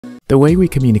The way we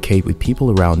communicate with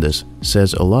people around us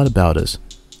says a lot about us,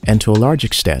 and to a large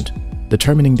extent,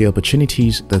 determining the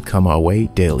opportunities that come our way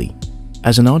daily.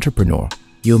 As an entrepreneur,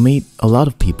 you'll meet a lot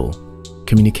of people,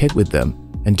 communicate with them,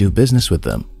 and do business with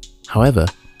them. However,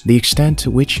 the extent to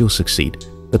which you'll succeed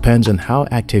depends on how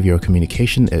active your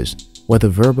communication is, whether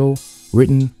verbal,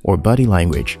 written, or body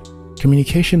language.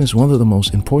 Communication is one of the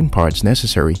most important parts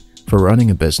necessary for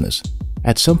running a business.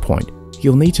 At some point,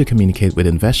 you'll need to communicate with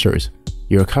investors,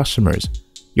 your customers,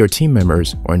 your team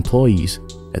members or employees,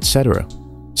 etc.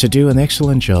 To do an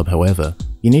excellent job, however,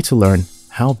 you need to learn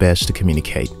how best to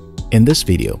communicate. In this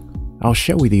video, I'll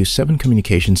share with you 7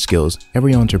 communication skills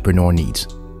every entrepreneur needs.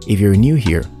 If you're new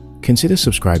here, consider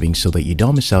subscribing so that you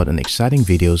don't miss out on exciting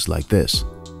videos like this.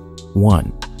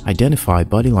 1. Identify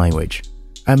body language.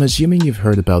 I'm assuming you've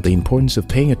heard about the importance of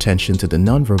paying attention to the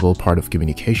nonverbal part of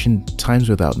communication times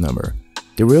without number.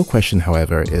 The real question,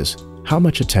 however, is how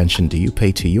much attention do you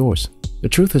pay to yours? The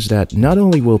truth is that not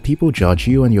only will people judge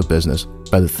you and your business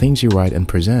by the things you write and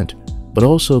present, but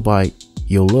also by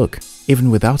your look, even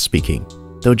without speaking.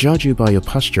 They'll judge you by your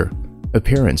posture,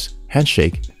 appearance,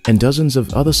 handshake, and dozens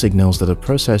of other signals that are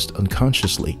processed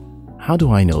unconsciously. How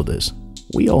do I know this?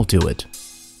 We all do it.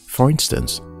 For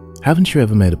instance, haven't you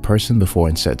ever met a person before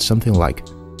and said something like,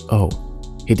 "Oh,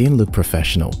 he didn't look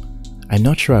professional. I'm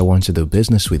not sure I want to do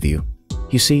business with you."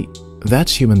 You see,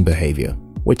 that's human behavior.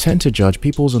 We tend to judge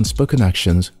people's unspoken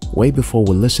actions way before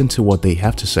we listen to what they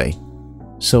have to say.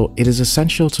 So it is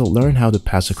essential to learn how to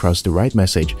pass across the right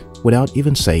message without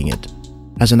even saying it.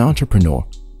 As an entrepreneur,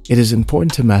 it is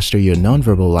important to master your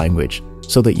nonverbal language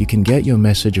so that you can get your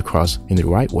message across in the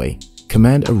right way,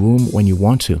 command a room when you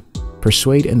want to,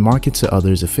 persuade and market to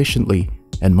others efficiently,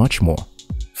 and much more.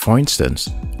 For instance,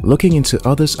 looking into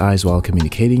others' eyes while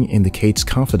communicating indicates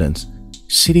confidence.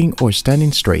 Sitting or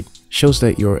standing straight shows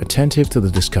that you're attentive to the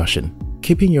discussion.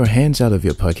 Keeping your hands out of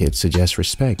your pocket suggests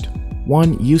respect.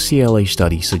 One UCLA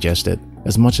study suggested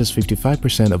as much as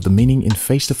 55% of the meaning in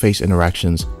face-to-face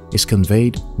interactions is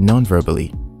conveyed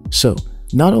non-verbally. So,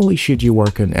 not only should you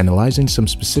work on analyzing some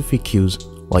specific cues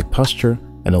like posture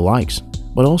and the likes,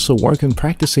 but also work on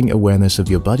practicing awareness of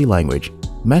your body language.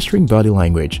 Mastering body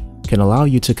language can allow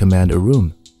you to command a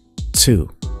room. 2.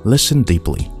 Listen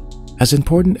deeply. As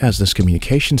important as this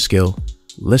communication skill,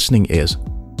 listening is,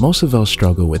 most of us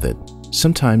struggle with it.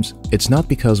 Sometimes it's not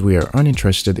because we are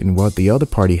uninterested in what the other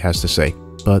party has to say,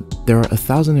 but there are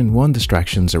 1,001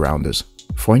 distractions around us.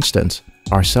 For instance,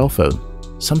 our cell phone.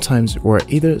 Sometimes we're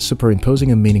either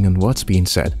superimposing a meaning on what's being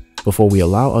said before we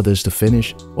allow others to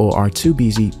finish, or are too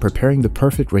busy preparing the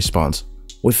perfect response.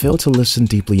 We fail to listen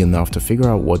deeply enough to figure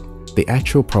out what the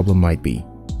actual problem might be.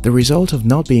 The result of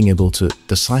not being able to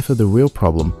decipher the real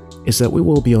problem is that we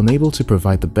will be unable to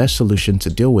provide the best solution to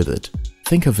deal with it.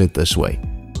 Think of it this way.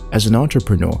 As an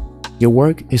entrepreneur, your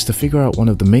work is to figure out one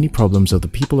of the many problems of the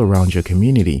people around your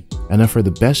community and offer the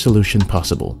best solution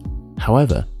possible.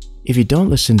 However, if you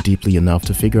don't listen deeply enough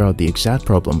to figure out the exact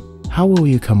problem, how will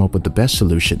you come up with the best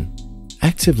solution?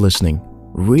 Active listening,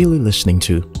 really listening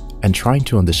to and trying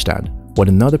to understand what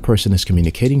another person is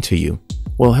communicating to you,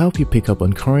 will help you pick up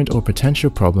on current or potential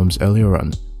problems earlier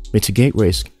on, mitigate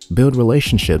risk, build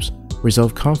relationships,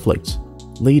 resolve conflicts,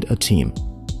 lead a team,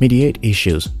 mediate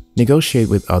issues, negotiate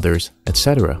with others,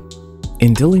 etc.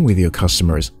 In dealing with your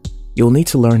customers, you'll need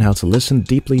to learn how to listen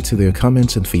deeply to their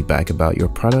comments and feedback about your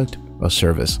product or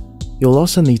service. You'll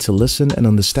also need to listen and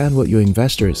understand what your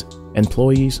investors,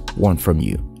 employees want from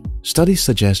you. Studies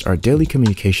suggest our daily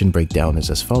communication breakdown is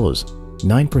as follows: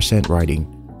 9% writing,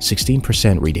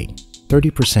 16% reading,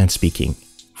 30% speaking,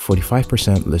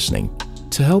 45% listening.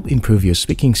 To help improve your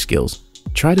speaking skills,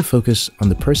 try to focus on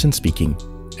the person speaking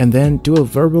and then do a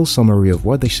verbal summary of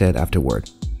what they said afterward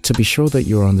to be sure that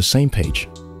you're on the same page.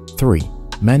 3.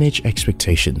 Manage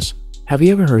expectations. Have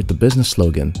you ever heard the business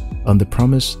slogan,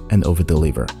 "Under-promise and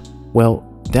over-deliver"? Well,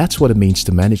 that's what it means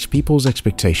to manage people's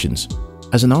expectations.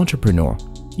 As an entrepreneur,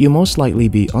 you'll most likely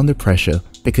be under pressure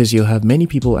because you'll have many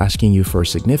people asking you for a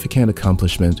significant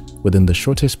accomplishment within the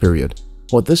shortest period.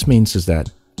 What this means is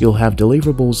that you'll have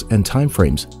deliverables and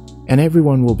timeframes, and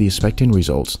everyone will be expecting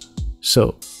results.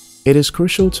 So, it is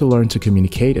crucial to learn to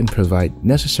communicate and provide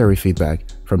necessary feedback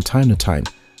from time to time,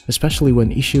 especially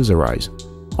when issues arise.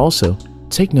 Also,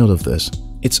 take note of this.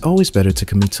 It's always better to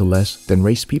commit to less than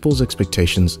raise people's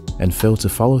expectations and fail to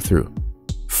follow through.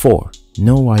 4.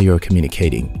 Know why you're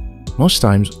communicating. Most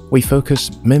times, we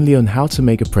focus mainly on how to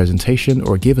make a presentation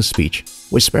or give a speech.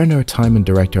 We spend our time and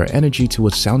direct our energy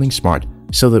towards sounding smart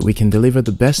so that we can deliver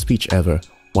the best speech ever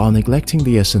while neglecting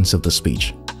the essence of the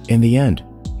speech. In the end,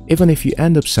 even if you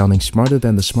end up sounding smarter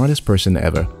than the smartest person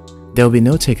ever, there will be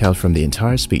no takeout from the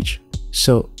entire speech.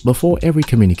 So, before every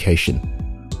communication,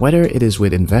 whether it is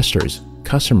with investors,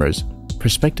 customers,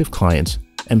 prospective clients,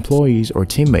 employees or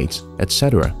teammates,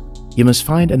 etc., you must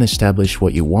find and establish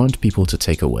what you want people to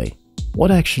take away. What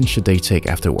action should they take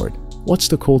afterward? What's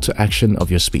the call to action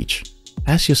of your speech?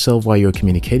 Ask yourself why you're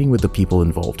communicating with the people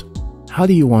involved. How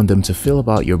do you want them to feel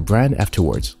about your brand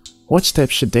afterwards? What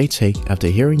steps should they take after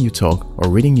hearing you talk or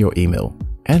reading your email?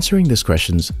 Answering these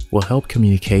questions will help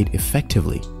communicate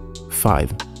effectively.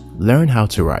 5. Learn how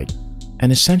to write.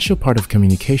 An essential part of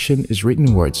communication is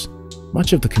written words.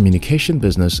 Much of the communication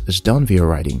business is done via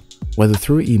writing, whether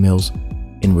through emails,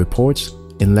 in reports,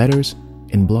 in letters,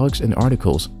 in blogs and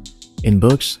articles, in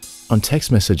books, on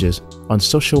text messages, on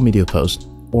social media posts,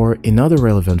 or in other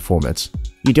relevant formats.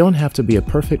 You don't have to be a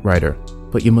perfect writer,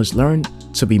 but you must learn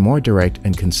to be more direct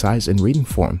and concise in reading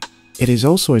form. It is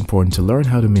also important to learn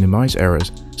how to minimize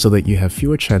errors so that you have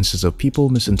fewer chances of people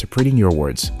misinterpreting your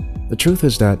words. The truth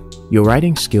is that your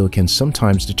writing skill can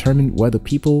sometimes determine whether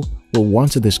people will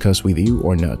want to discuss with you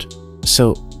or not.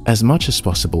 So, as much as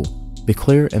possible, be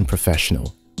clear and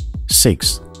professional.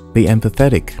 6. Be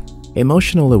empathetic.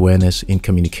 Emotional awareness in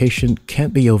communication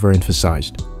can't be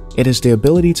overemphasized. It is the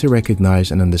ability to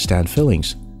recognize and understand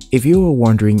feelings. If you are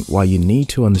wondering why you need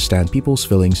to understand people's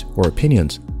feelings or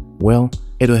opinions, well,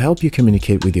 it will help you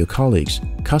communicate with your colleagues,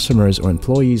 customers, or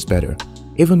employees better.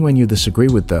 Even when you disagree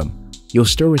with them, you'll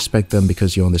still respect them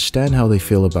because you understand how they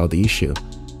feel about the issue.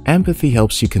 Empathy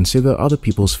helps you consider other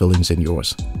people's feelings and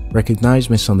yours, recognize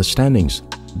misunderstandings,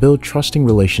 build trusting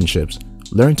relationships,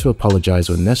 learn to apologize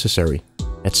when necessary,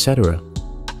 etc.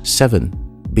 7.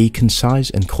 Be concise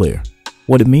and clear.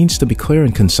 What it means to be clear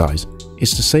and concise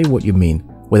is to say what you mean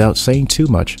without saying too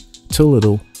much, too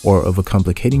little, or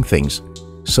overcomplicating things.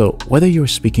 So, whether you're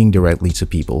speaking directly to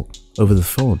people, over the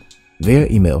phone, via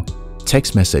email,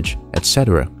 text message,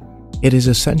 etc., it is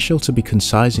essential to be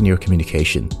concise in your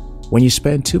communication. When you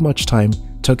spend too much time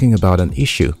talking about an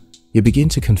issue, you begin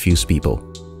to confuse people,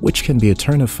 which can be a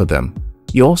turnoff for them.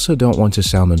 You also don't want to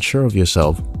sound unsure of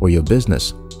yourself or your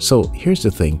business. So here's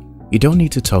the thing, you don't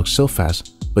need to talk so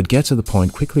fast, but get to the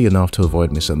point quickly enough to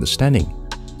avoid misunderstanding.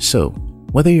 So,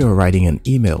 whether you're writing an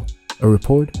email, a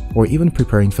report, or even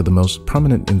preparing for the most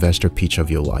prominent investor pitch of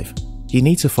your life, you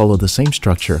need to follow the same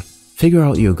structure, figure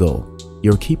out your goal,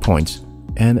 your key points,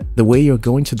 and the way you're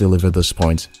going to deliver those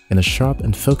points in a sharp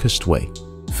and focused way.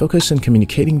 Focus on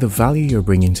communicating the value you're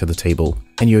bringing to the table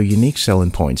and your unique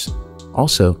selling points.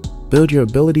 Also, build your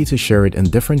ability to share it in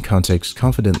different contexts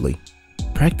confidently.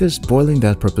 Practice boiling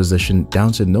that proposition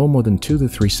down to no more than 2 to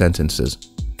 3 sentences.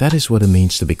 That is what it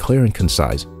means to be clear and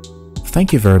concise.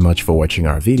 Thank you very much for watching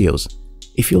our videos.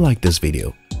 If you like this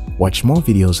video, watch more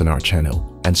videos on our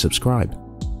channel and subscribe.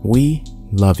 We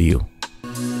love you.